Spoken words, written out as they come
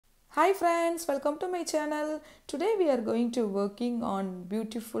Hi friends, welcome to my channel. Today we are going to working on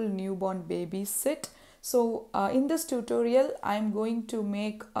beautiful newborn baby sit. So in this tutorial I am going to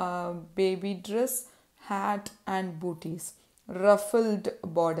make a baby dress, hat and booties, ruffled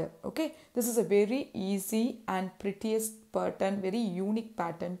border. Okay, this is a very easy and prettiest pattern, very unique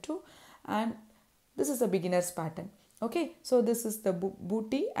pattern too, and this is a beginner's pattern. Okay, so this is the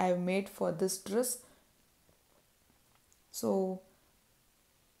booty I have made for this dress. So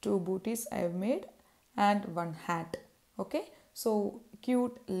two booties I have made and one hat. Okay, so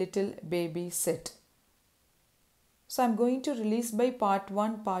cute little baby set. So I'm going to release by part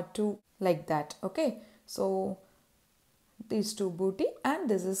 1, part 2 like that. Okay, so these two booty and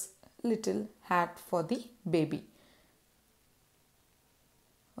this is little hat for the baby.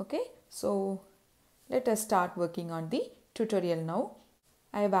 Okay, so let us start working on the tutorial now.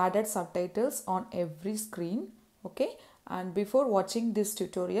 I have added subtitles on every screen. Okay, and before watching this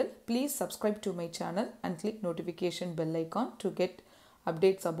tutorial, please subscribe to my channel and click notification bell icon to get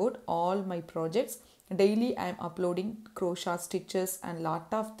updates about all my projects. Daily I am uploading crochet stitches and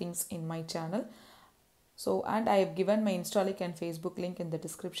lot of things in my channel. So, and I have given my Insta link and Facebook link in the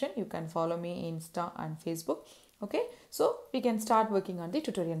description. You can follow me Insta and Facebook. Okay, so we can start working on the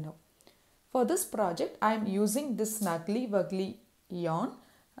tutorial now. For this project, I am using this Snuggly Wuggly yarn.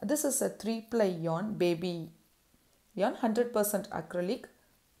 This is a 3-ply yarn, baby yarn, 100% acrylic.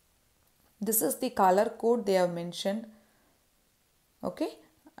 This is the color code they have mentioned. Okay,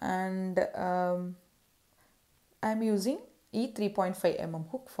 and I am using E 3.5 mm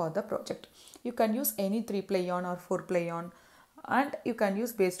hook for the project. You can use any 3-ply yarn or 4-ply yarn, and you can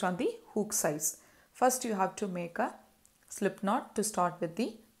use based on the hook size. First, you have to make a slip knot to start with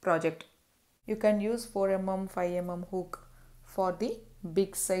the project. You can use 4 mm, 5 mm hook for the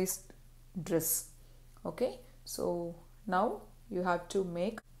big sized dress. Okay, so now you have to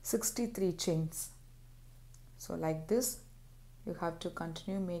make 63 chains. So like this, you have to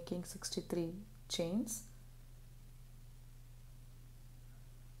continue making 63 chains.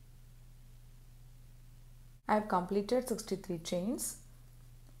 I have completed 63 chains.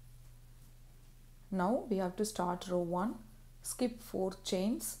 Now we have to start row 1, skip 4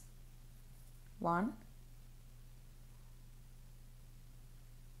 chains. 1,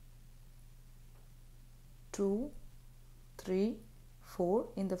 2, 3, 4.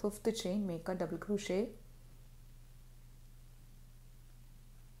 In the 5th chain, make a double crochet.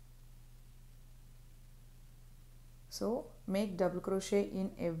 So make double crochet in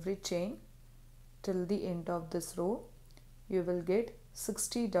every chain till the end of this row. You will get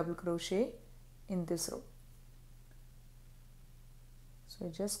 60 double crochet in this row. So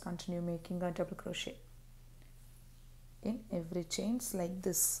just continue making a double crochet in every chains like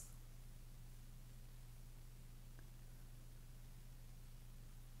this.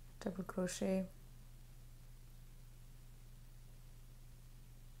 Double crochet.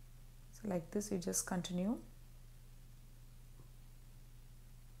 So like this, you just continue.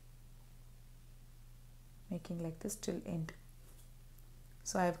 Making like this till end.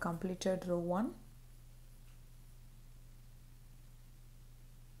 So I have completed row 1.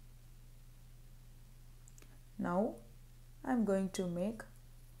 Now I am going to make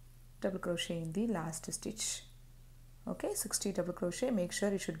double crochet in the last stitch. Okay, 60 double crochet. Make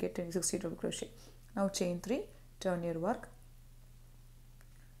sure you should get 60 double crochet. Now chain 3, turn your work,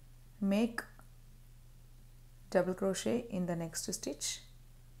 make double crochet in the next stitch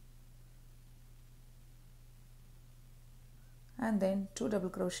and then 2 double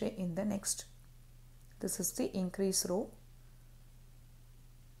crochet in the next. This is the increase row.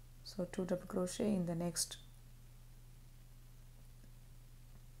 So 2 double crochet in the next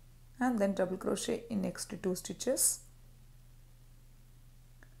and then double crochet in next 2 stitches.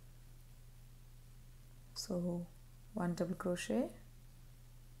 So 1 double crochet,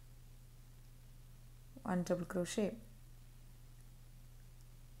 1 double crochet,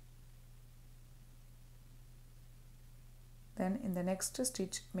 then in the next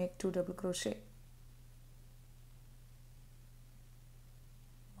stitch make 2 double crochet,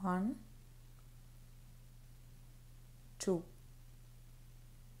 1, 2,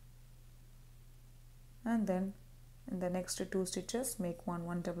 and then in the next 2 stitches make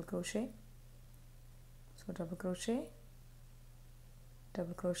 1 double crochet. So double crochet,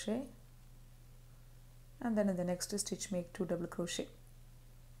 double crochet, and then in the next stitch make 2 double crochet.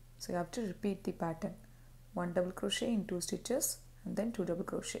 So you have to repeat the pattern, 1 double crochet in 2 stitches and then 2 double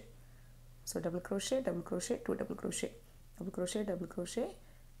crochet. So double crochet, double crochet, 2 double crochet, double crochet, double crochet,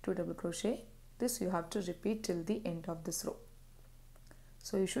 2 double crochet. This you have to repeat till the end of this row.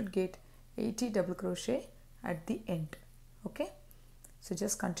 So you should get 80 double crochet at the end. Okay, So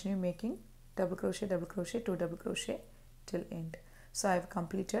just continue making double crochet, 2 double crochet till end. So I have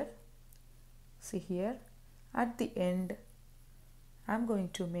completed. See here, at the end I am going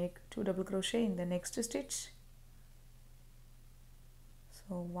to make 2 double crochet in the next stitch.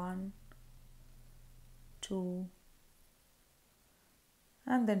 So 1, 2,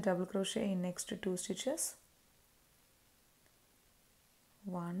 and then double crochet in next 2 stitches.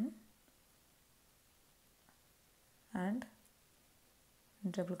 1 and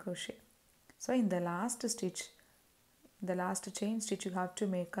double crochet. So in the last stitch, the last chain stitch, you have to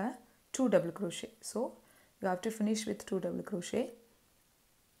make a 2 double crochet. So you have to finish with 2 double crochet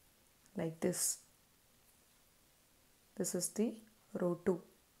like this. This is the row 2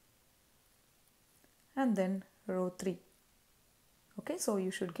 and then row 3. Okay, so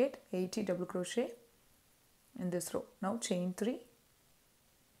you should get 80 double crochet in this row. Now chain 3,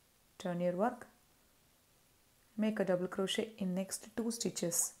 turn your work, make a double crochet in next 2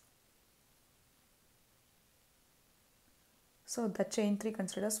 stitches. So the chain 3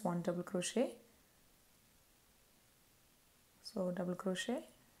 considers 1 double crochet. So double crochet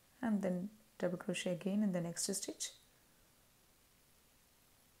and then double crochet again in the next stitch.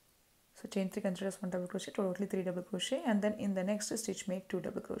 So chain 3 considers 1 double crochet, totally 3 double crochet, and then in the next stitch make 2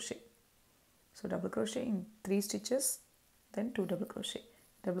 double crochet. So double crochet in 3 stitches, then 2 double crochet.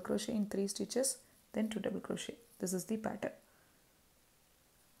 Double crochet in 3 stitches, then 2 double crochet. This is the pattern.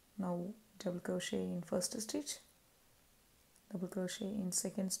 Now double crochet in first stitch, double crochet in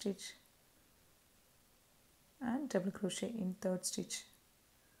second stitch, and double crochet in third stitch,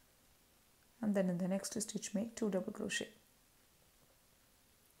 and then in the next stitch make 2 double crochet.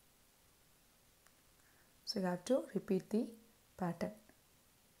 So you have to repeat the pattern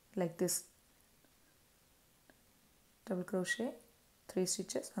like this. Double crochet 3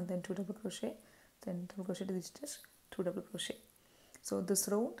 stitches and then 2 double crochet, then double crochet 3 stitches, 2 double crochet. So this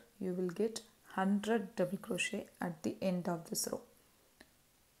round you will get 100 double crochet at the end of this row.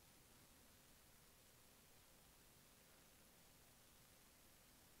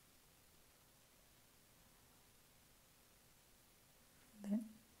 Then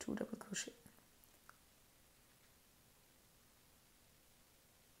 2 double crochet.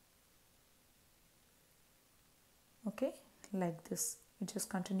 Okay, like this. You just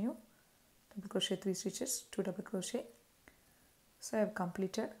continue double crochet 3 stitches, 2 double crochet. So I have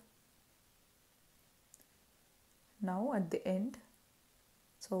completed. Now at the end,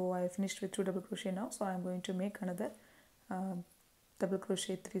 so I finished with 2 double crochet now, so I am going to make another double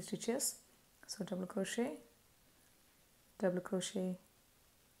crochet 3 stitches. So double crochet, double crochet,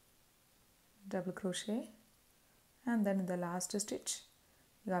 double crochet, and then in the last stitch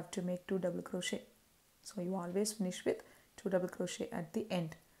you have to make 2 double crochet. So you always finish with 2 double crochet at the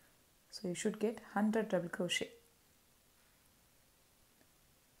end. So you should get 100 double crochet.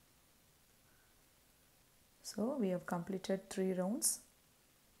 So we have completed 3 rounds.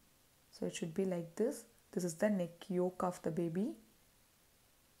 So it should be like this. This is the neck yoke of the baby.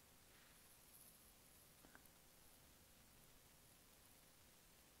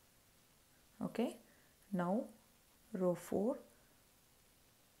 Okay, now row 4.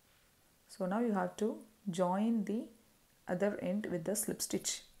 So now you have to join the other end with the slip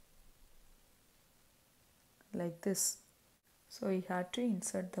stitch like this. So you have to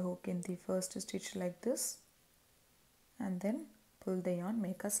insert the hook in the first stitch like this and then pull the yarn,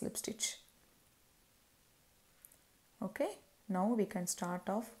 make a slip stitch. Okay, now we can start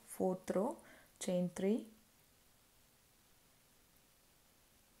off 4th row, chain 3,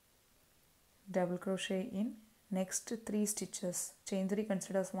 double crochet in next 3 stitches. Chain 3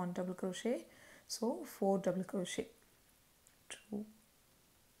 considers 1 double crochet, so 4 double crochet, 2,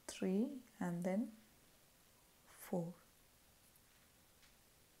 3 and then 4.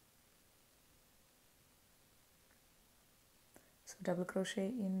 So double crochet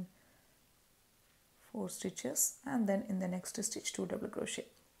in 4 stitches and then in the next stitch 2 double crochet.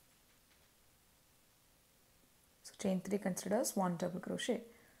 So chain 3 considers 1 double crochet.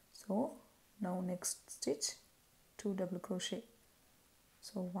 So now next stitch 2 double crochet.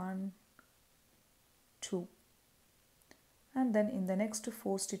 So 1, 2, and then in the next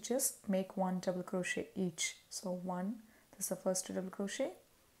 4 stitches make 1 double crochet each. So 1, this is the first double crochet,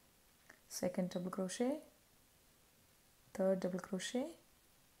 second double crochet, third double crochet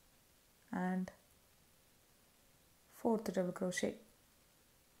and fourth double crochet.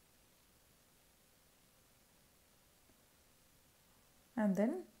 And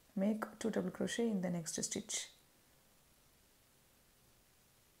then make 2 double crochet in the next stitch.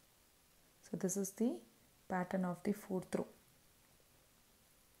 So this is the pattern of the 4th row.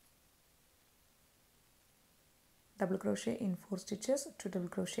 double crochet in 4 stitches, 2 double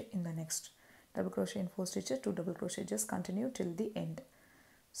crochet in the next, double crochet in 4 stitches, 2 double crochet. Just continue till the end.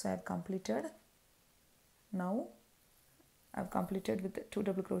 So I have completed. Now I've completed with 2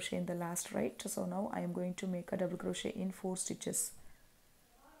 double crochet in the last, right? So now I am going to make a double crochet in 4 stitches.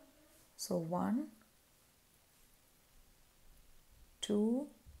 So 1, 2,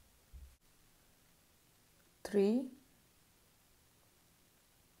 3,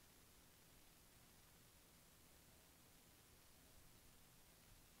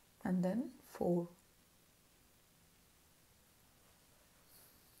 and then 4.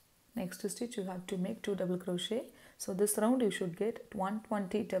 Next stitch you have to make 2 double crochet. So this round you should get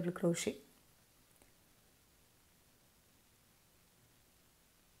 120 double crochet.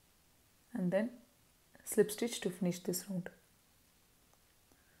 And then slip stitch to finish this round.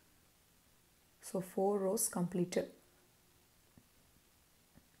 So 4 rows completed.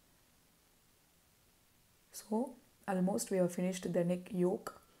 So almost we have finished the neck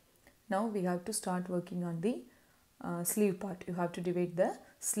yoke. Now we have to start working on the sleeve part. You have to divide the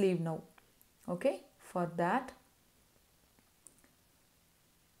sleeve now. Okay, for that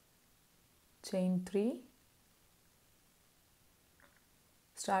chain 3,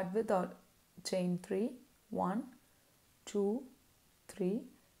 start with our chain 3, 1, 2, 3,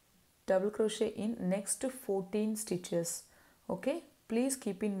 double crochet in next 14 stitches. Okay, please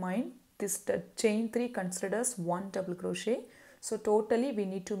keep in mind this chain 3 considers 1 double crochet. So totally we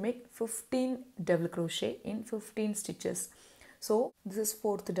need to make 15 double crochet in 15 stitches. So this is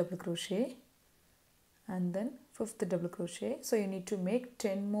 4th double crochet and then 5th double crochet. So you need to make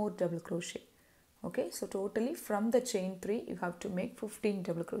 10 more double crochet. Okay, so totally from the chain 3 you have to make 15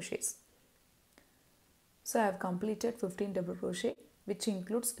 double crochets. So I have completed 15 double crochet, which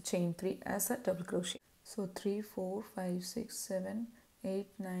includes chain 3 as a double crochet. So 3, 4, 5, 6, 7, 8,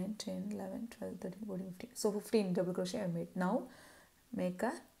 9, 10, 11, 12, 13, 14, 15. So 15 double crochet I made. Now make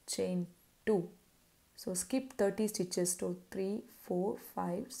a chain 2. So skip 30 stitches to 3, 4,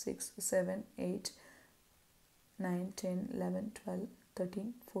 5, 6, 7, 8, 9, 10, 11, 12,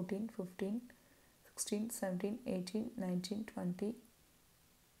 13, 14, 15, 16, 17, 18, 19, 20,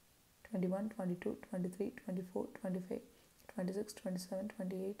 21, 22, 23, 24, 25, 26, 27,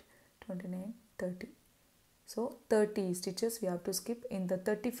 28, 29, 30. So 30 stitches we have to skip. In the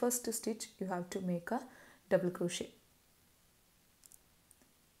 31st stitch you have to make a double crochet.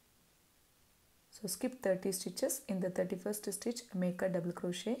 So skip 30 stitches. In the 31st stitch make a double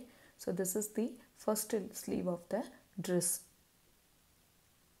crochet. So this is the first sleeve of the dress.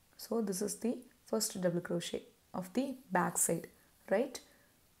 So this is the first double crochet of the back side, right?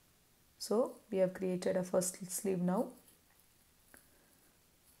 So we have created a first sleeve now.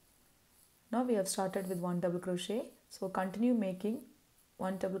 Now we have started with 1 double crochet. So continue making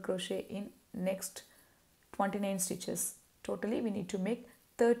 1 double crochet in next 29 stitches. Totally we need to make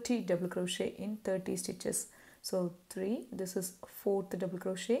 30 double crochet in 30 stitches. So 3, this is 4th double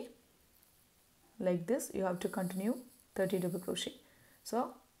crochet. Like this you have to continue 30 double crochet.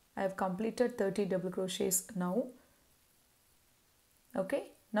 So I have completed 30 double crochets now.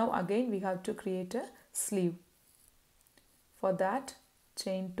 Okay, now again we have to create a sleeve. For that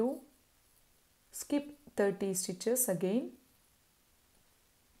chain 2, skip 30 stitches again.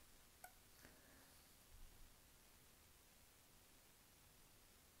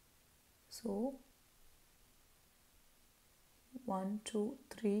 So 1, 2,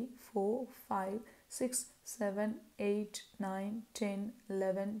 3, 4, 5, 6, 7, 8, 9, 10,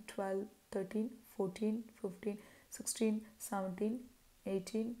 11, 12, 13, 14, 15, 16, 17,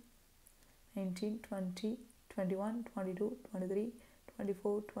 18, 19, 20, 21, 22, 23,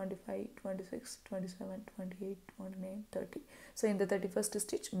 24, 25, 26, 27, 28, 29, 30. So in the 31st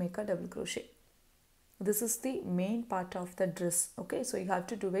stitch make a double crochet. This is the main part of the dress. Okay, so you have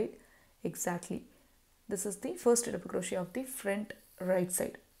to do it exactly. This is the first double crochet of the front right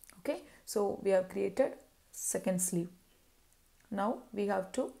side. Okay, so we have created second sleeve. Now we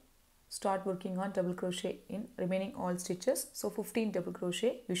have to start working on double crochet in remaining all stitches. So 15 double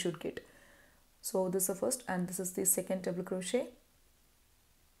crochet you should get. So this is the first and this is the second double crochet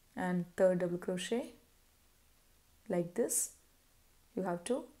and third double crochet. Like this you have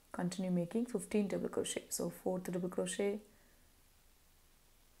to continue making 15 double crochet. So 4th double crochet.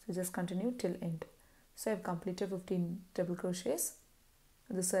 So just continue till end. So I have completed 15 double crochets.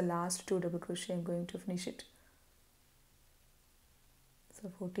 This is the last 2 double crochet. I am going to finish it.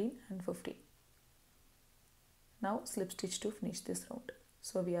 So 14 and 15. Now slip stitch to finish this round.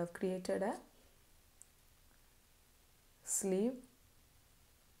 So we have created a sleeve.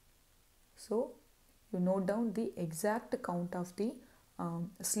 So you note down the exact count of the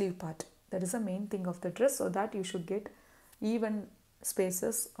sleeve part. That is the main thing of the dress, so that you should get even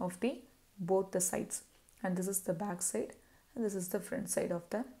spaces of the both the sides. And this is the back side and this is the front side of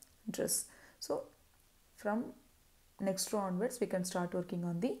the dress. So from next row onwards we can start working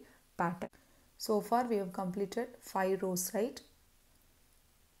on the pattern. So far we have completed 5 rows, right?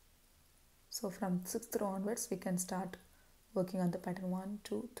 So from 6th row onwards we can start working on the pattern. 1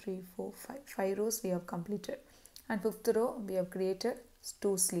 2 3 4 5 rows we have completed, and 5th row we have created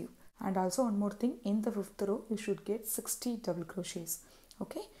 2 sleeve. And also one more thing, in the 5th row you should get 60 double crochets.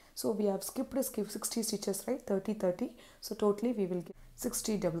 Okay, so we have skipped 60 stitches, right? 30. So totally we will get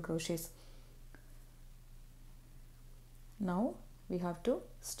 60 double crochets. Now we have to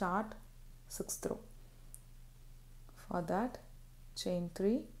start 6th row. For that, chain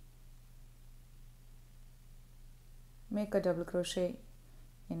 3, make a double crochet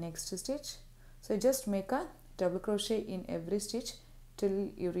in next stitch. So just make a double crochet in every stitch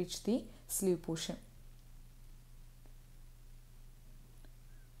till you reach the sleeve portion,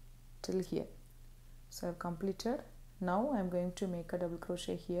 till here. So I have completed. Now I am going to make a double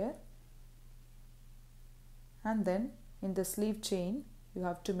crochet here, and then in the sleeve chain you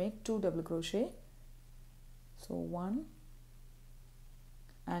have to make 2 double crochet. So 1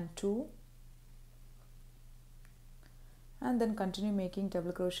 and 2, and then continue making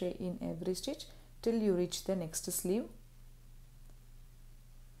double crochet in every stitch till you reach the next sleeve.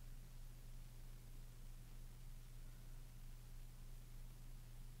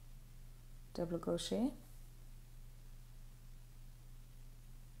 Double crochet,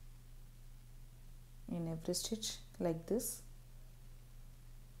 in every stitch like this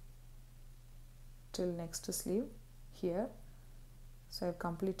till next sleeve here. So I have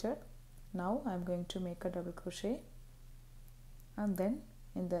completed. Now I am going to make a double crochet, and then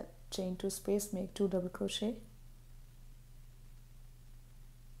in the chain 2 space make 2 double crochet,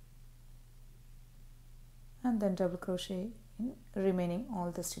 and then double crochet in remaining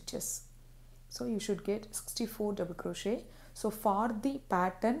all the stitches. So you should get 64 double crochet. So for the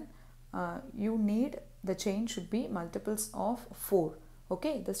pattern you need, the chain should be multiples of 4.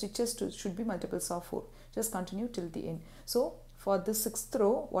 Okay, the stitches should be multiples of 4. Just continue till the end. So for the 6th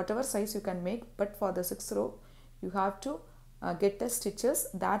row, whatever size you can make, but for the 6th row you have to get the stitches,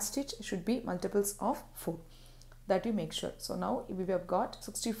 that stitch should be multiples of 4, that you make sure. So now we have got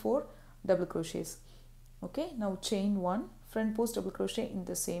 64 double crochets. Okay, now chain 1, front post double crochet in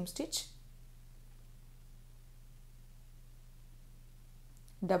the same stitch,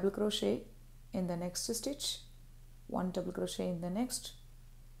 double crochet in the next stitch, 1 double crochet in the next,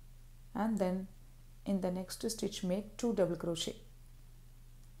 and then in the next stitch make 2 double crochet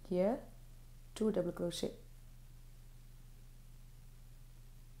here, 2 double crochet.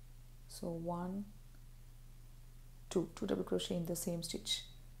 So 1 2 double crochet in the same stitch,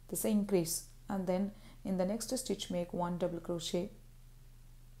 the same increase, and then in the next stitch make 1 double crochet.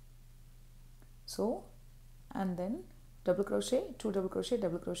 So, and then double crochet, 2 double crochet,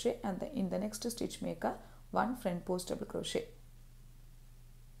 double crochet, and then in the next stitch make a 1 front post double crochet.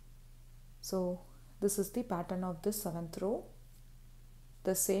 So this is the pattern of this 7th row.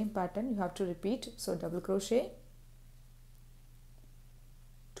 The same pattern you have to repeat. So double crochet,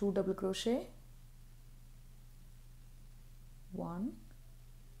 2 double crochet, 1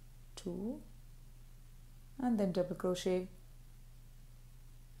 2, and then double crochet.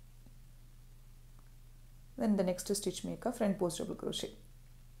 Then the next stitch make a front post double crochet.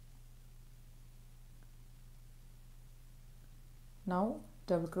 Now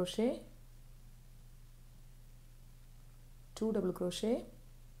double crochet, 2 double crochet,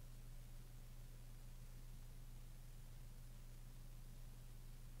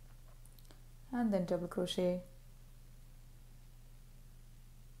 and then double crochet,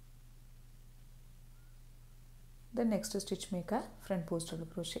 the next stitch make a front post double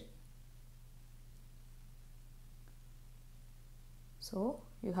crochet. So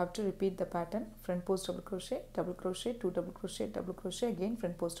you have to repeat the pattern: front post double crochet, 2 double crochet, again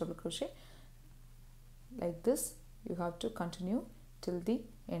front post double crochet. Like this you have to continue till the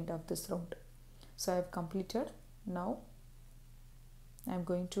end of this round. So I have completed. Now I am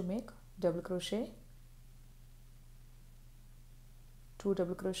going to make double crochet, 2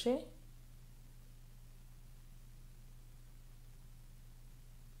 double crochet,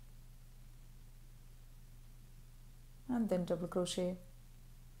 and then double crochet,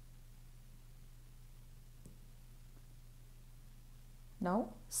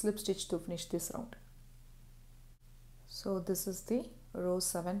 now slip stitch to finish this round. So this is the row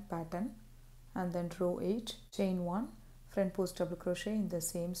 7 pattern, and then row 8, chain 1, front post double crochet in the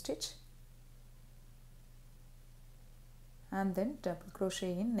same stitch, and then double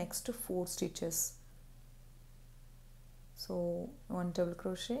crochet in next to 4 stitches. So 1 double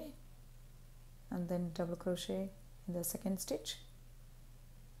crochet and then double crochet in the second stitch,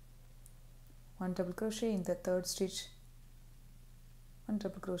 1 double crochet in the third stitch, 1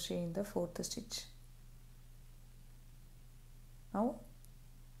 double crochet in the fourth stitch. Now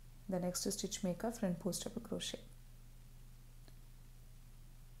the next stitch make a front post double crochet,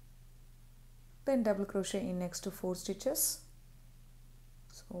 then double crochet in next to 4 stitches.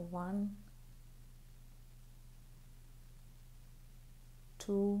 So 1,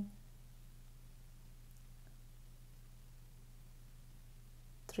 2,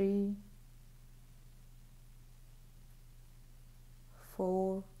 3,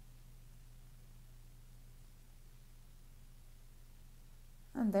 4,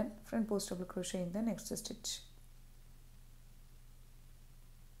 and then front post double crochet in the next stitch.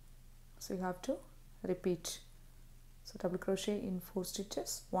 So you have to repeat. So double crochet in 4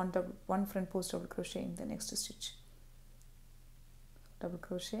 stitches, one front post double crochet in the next stitch, double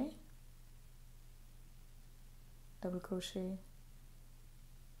crochet, double crochet,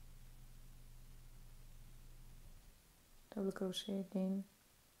 double crochet again,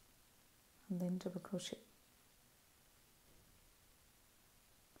 and then double crochet.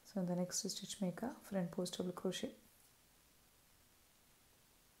 So in the next stitch make a front post double crochet.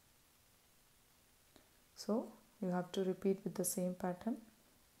 So you have to repeat with the same pattern.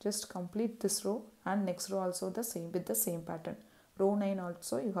 Just complete this row and next row also the same with the same pattern. Row 9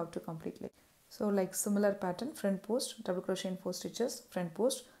 also you have to complete like so, like similar pattern, front post double crochet in 4 stitches, front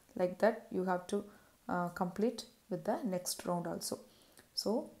post, like that you have to complete with the next round also.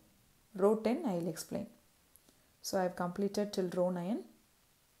 So row 10 I will explain. So I have completed till row 9.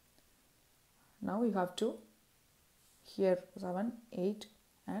 Now you have to here 7, 8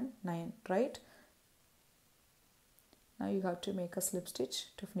 and 9, right? Now you have to make a slip stitch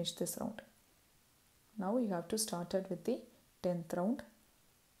to finish this round. Now you have to start it with the 10th round.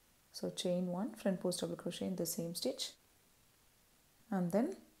 So chain 1, front post double crochet in the same stitch, and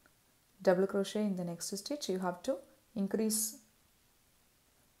then double crochet in the next stitch. You have to increase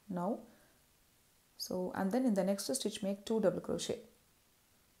now. So and then in the next stitch make 2 double crochet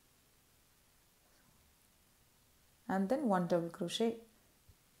and then 1 double crochet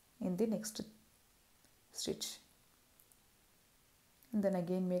in the next stitch, and then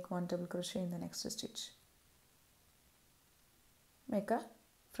again make 1 double crochet in the next stitch, make a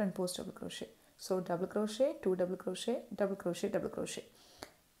front post double crochet. So double crochet, 2 double crochet, double crochet, double crochet.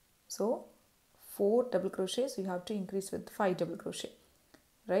 So 4 double crochets you have to increase with 5 double crochet,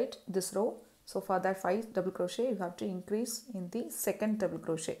 right, this row. So for that 5 double crochet you have to increase in the second double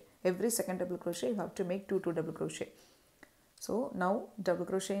crochet. Every second double crochet you have to make 2 double crochet. So now double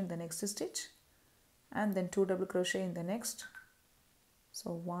crochet in the next stitch and then 2 double crochet in the next.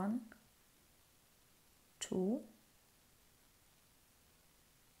 So 1, 2,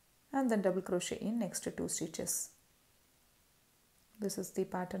 and then double crochet in next 2 stitches. This is the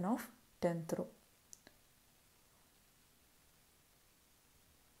pattern of 10th row.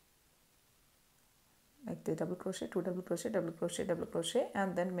 Like the double crochet, 2 double crochet, double crochet, double crochet,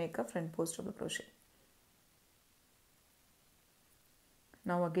 and then make a front post double crochet.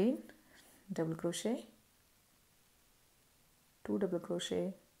 Now again double crochet, 2 double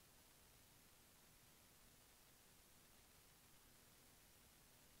crochet,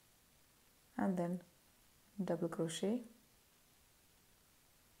 and then double crochet,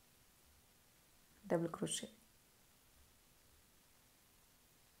 double crochet,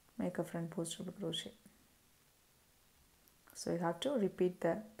 make a front post double crochet. So you have to repeat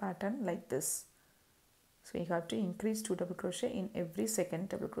the pattern like this. So you have to increase 2 double crochet in every second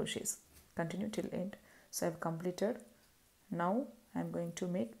double crochets. Continue till end. So I have completed. Now I am going to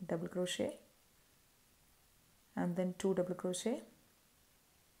make double crochet and then 2 double crochet,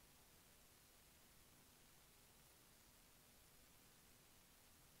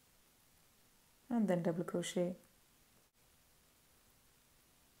 and then double crochet.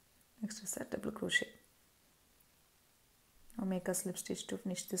 Next is a double crochet. Now make a slip stitch to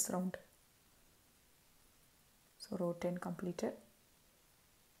finish this round. So row 10 completed,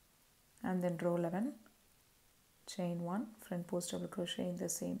 and then row 11, chain 1, front post double crochet in the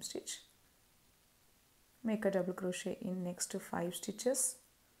same stitch, make a double crochet in next to 5 stitches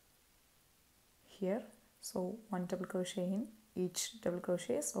here. So 1 double crochet in each double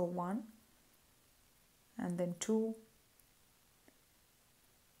crochet. So 1 and then 2,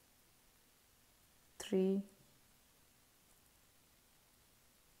 3,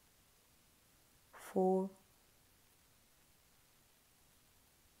 4,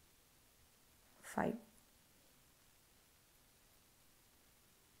 5.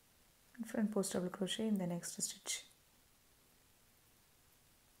 front post double crochet in the next stitch.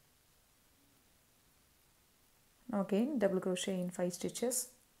 Now again double crochet in 5 stitches.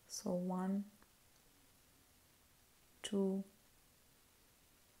 So 1, 2,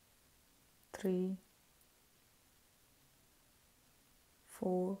 3,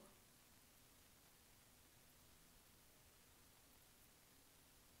 4,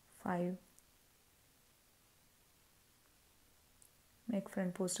 5. Make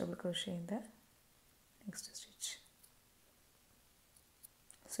front post double crochet in the next stitch.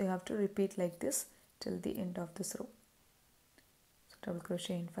 So you have to repeat like this till the end of this row. So double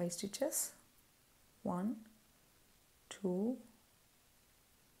crochet in 5 stitches. 1, 2,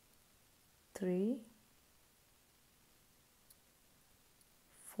 3,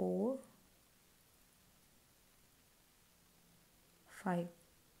 4, 5.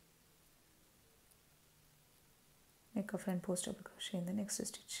 Make a front post double crochet in the next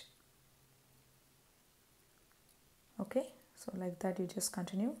stitch. Okay, so like that you just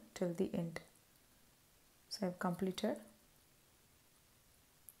continue till the end. So I have completed.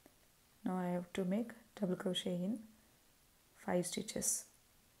 Now I have to make double crochet in 5 stitches.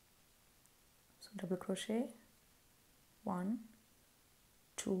 So double crochet 1,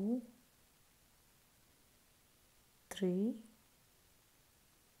 2, 3,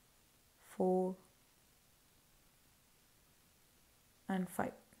 4 and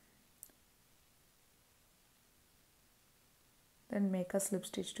 5. Then make a slip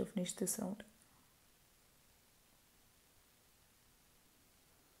stitch to finish this round.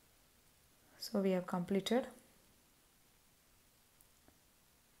 So we have completed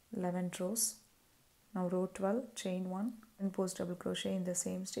 11 rows. Now row 12, chain 1 and post double crochet in the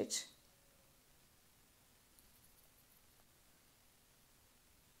same stitch.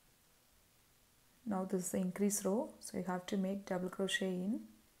 Now this is the increase row, so you have to make double crochet in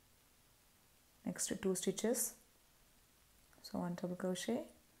next to 2 stitches. So 1 double crochet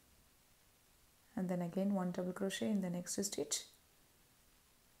and then again 1 double crochet in the next stitch,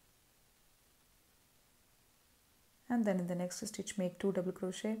 and then in the next stitch make 2 double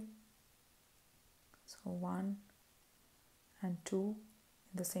crochet. So 1 and 2 in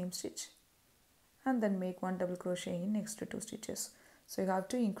the same stitch, and then make 1 double crochet in next to 2 stitches. So you have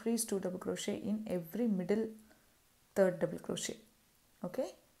to increase 2 double crochet in every middle third double crochet.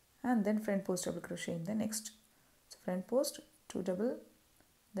 Okay, and then front post double crochet in the next. So front post 2 double,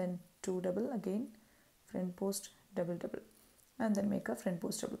 then 2 double, again front post double double, and then make a front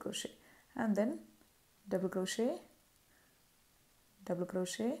post double crochet, and then double crochet, double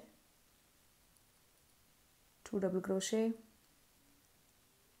crochet, 2 double crochet.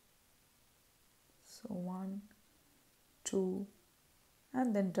 So 1, 2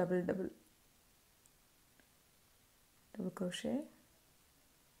 and then double double, double crochet,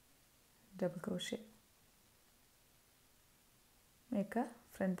 double crochet. Make a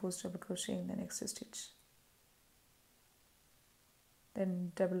front post double crochet in the next stitch,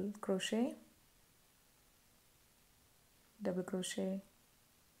 then double crochet, double crochet,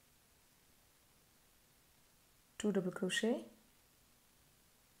 2 double crochet,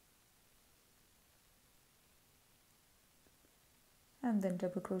 and then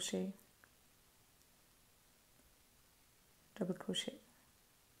double crochet, double crochet,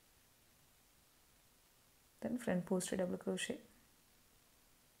 then front post double crochet.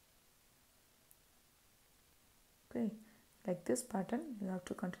 Okay, like this pattern you have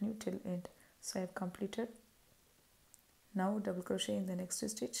to continue till end. So I have completed. Now double crochet in the next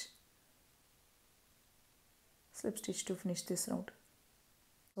stitch, slip stitch to finish this round.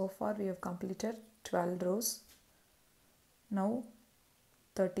 So far we have completed 12 rows. Now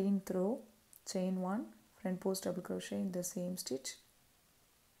 13th row, chain 1, front post double crochet in the same stitch,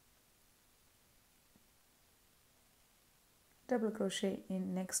 double crochet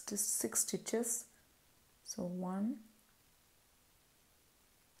in next 6 stitches. So 1,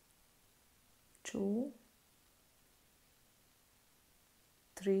 2,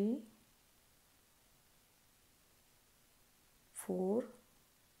 3, 4,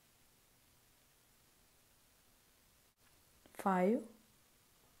 5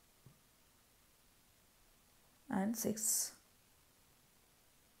 and 6.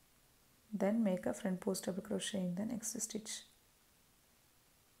 Then make a front post double crochet in the next stitch,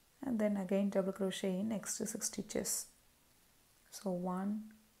 and then again double crochet in next 6 stitches. So 1,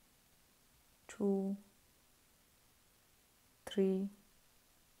 2, 3,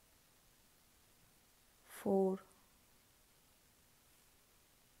 4,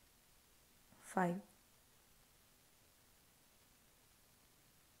 5,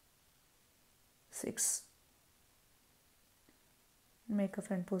 6. make a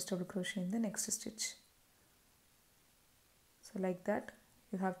front post double crochet in the next stitch. So like that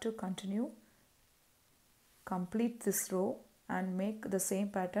you have to complete this row and make the same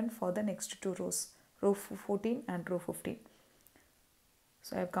pattern for the next two rows, row 14 and row 15.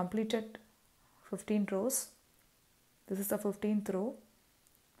 So I have completed 15 rows. This is the 15th row.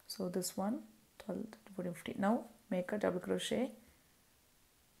 So this one, 12, 14, 15. Now make a double crochet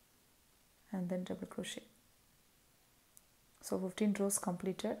and then double crochet. So 15 rows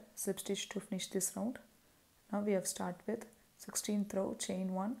completed, slip stitch to finish this round. Now we have start with 16th row,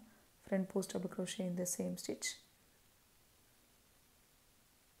 chain 1, front post double crochet in the same stitch.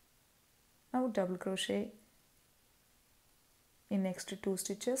 Now double crochet in next 2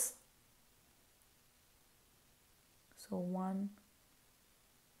 stitches. So 1,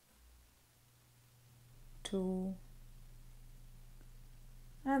 2,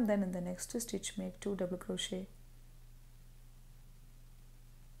 and then in the next stitch make 2 double crochet.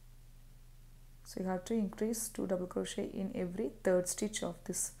 So you have to increase 2 double crochet in every 3rd stitch of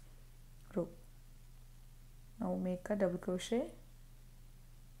this row. Now make a double crochet,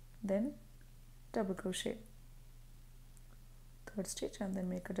 then double crochet, 3rd stitch, and then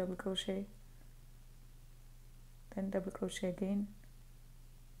make a double crochet, then double crochet again,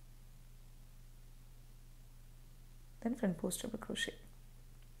 then front post double crochet.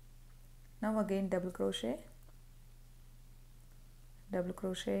 Now again double crochet, double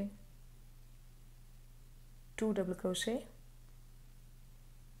crochet, 2 double crochet,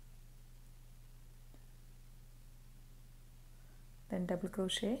 then double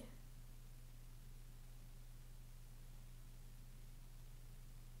crochet,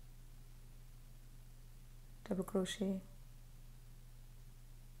 double crochet,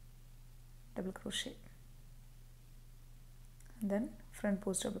 double crochet, and then front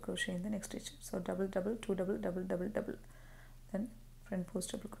post double crochet in the next stitch. So double double, 2 double, double double double, then front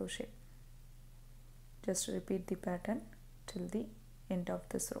post double crochet. Just repeat the pattern till the end of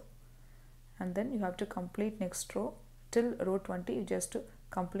this row, and then you have to complete next row till row 20. You just to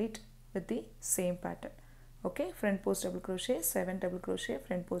complete with the same pattern. Okay, front post double crochet, 7 double crochet,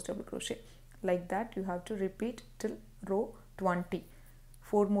 front post double crochet. Like that you have to repeat till row 20.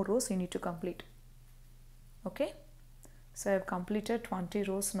 4 more rows you need to complete. Okay, so I have completed 20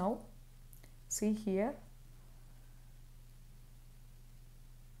 rows now. See here,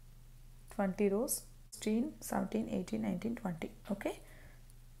 20 rows, 16, 17, 18, 19, 20. Okay,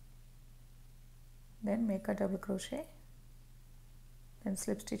 then make a double crochet, then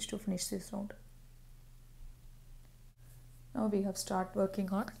slip stitch to finish this round. Now we have start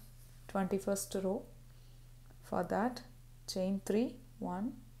working on 21st row. For that, chain 3,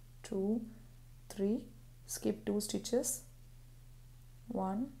 1, 2, 3, skip 2 stitches,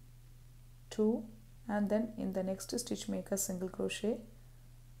 1, 2, and then in the next stitch make a single crochet,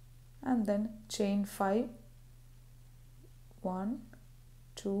 and then chain 5, 1,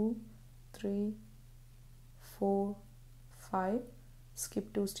 2, 3, 4, 5,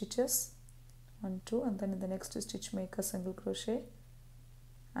 skip 2 stitches, 1, 2, and then in the next stitch make a single crochet,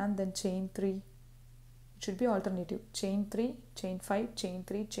 and then chain 3. It should be alternative, chain 3, chain 5, chain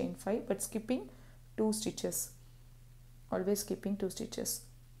 3, chain 5, but skipping 2 stitches, always skipping 2 stitches,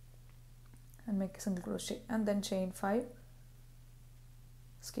 and make a single crochet, and then chain 5,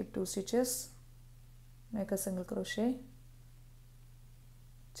 skip 2 stitches, make a single crochet,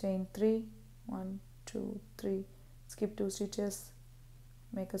 chain 3, 1, 2, 3, skip 2 stitches,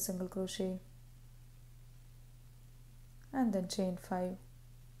 make a single crochet, and then chain 5.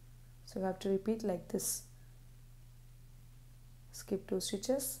 So you have to repeat like this, skip 2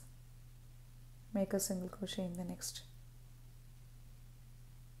 stitches, make a single crochet in the next.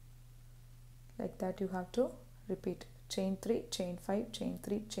 Like that you have to repeat, chain 3, chain 5, chain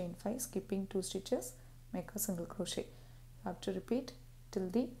 3, chain 5, skipping 2 stitches, make a single crochet. You have to repeat till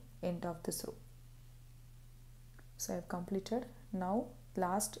the end of this row. So I have completed. Now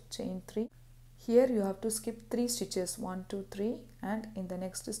last chain 3. Here you have to skip 3 stitches, 1, 2, 3, and in the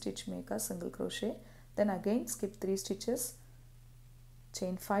next stitch make a single crochet, then again skip 3 stitches,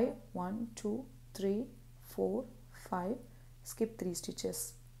 chain 5, 1, 2, 3, 4, 5, skip 3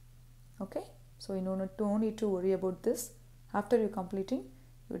 stitches. Okay, so you don't need to worry about this. After you completing,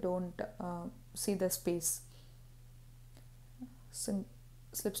 you don't see the space.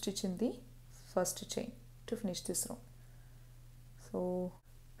 Slip stitch in the first chain to finish this row. So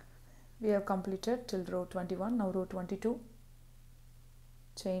we have completed till row 21. Now row 22,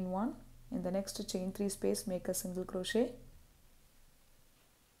 chain 1, in the next chain 3 space make a single crochet,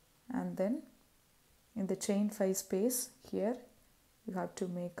 and then in the chain 5 space here you have to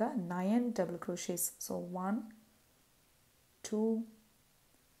make a 9 double crochets. So 1, 2,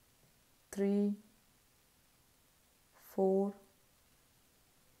 3, 4,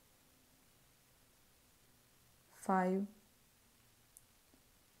 5,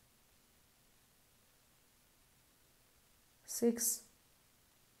 6,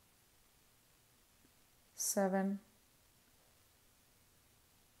 7,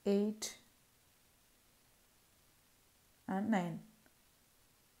 8 and 9.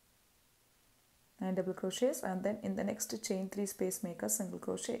 9 double crochets, and then in the next chain 3 space make a single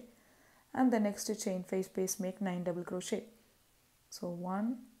crochet, and the next chain 5 space make 9 double crochet. So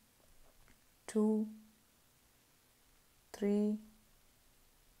 1, 2, 3,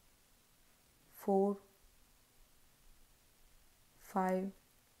 4, 5,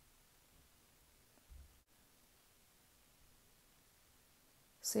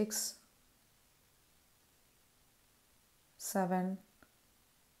 6, 7,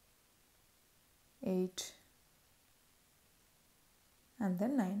 8 and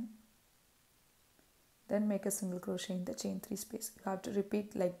then 9. Then make a single crochet in the chain 3 space. You have to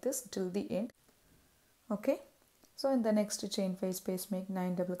repeat like this till the end. Okay, so in the next chain 5 space make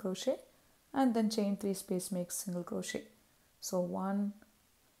 9 double crochet, and then chain 3 space make single crochet. So 1,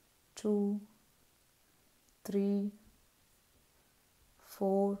 2, 3,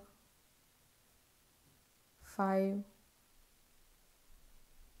 4, 5,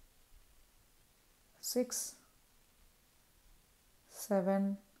 6,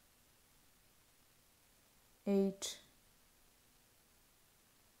 7, 8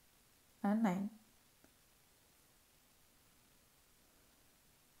 and 9.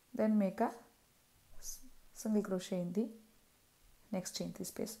 Then make a single crochet in the next chain 3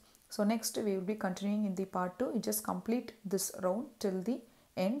 space. So next we will be continuing in the part 2. You just complete this round till the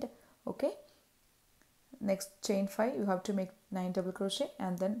end. Okay, next chain 5 you have to make 9 double crochet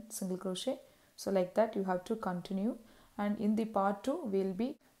and then single crochet. So like that you have to continue, and in the part 2 we will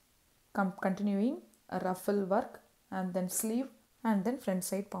be continuing a ruffle work and then sleeve and then front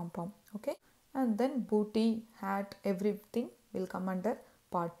side pom-pom. Okay, and then booty, hat, everything will come under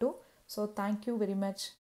part 2. So thank you very much.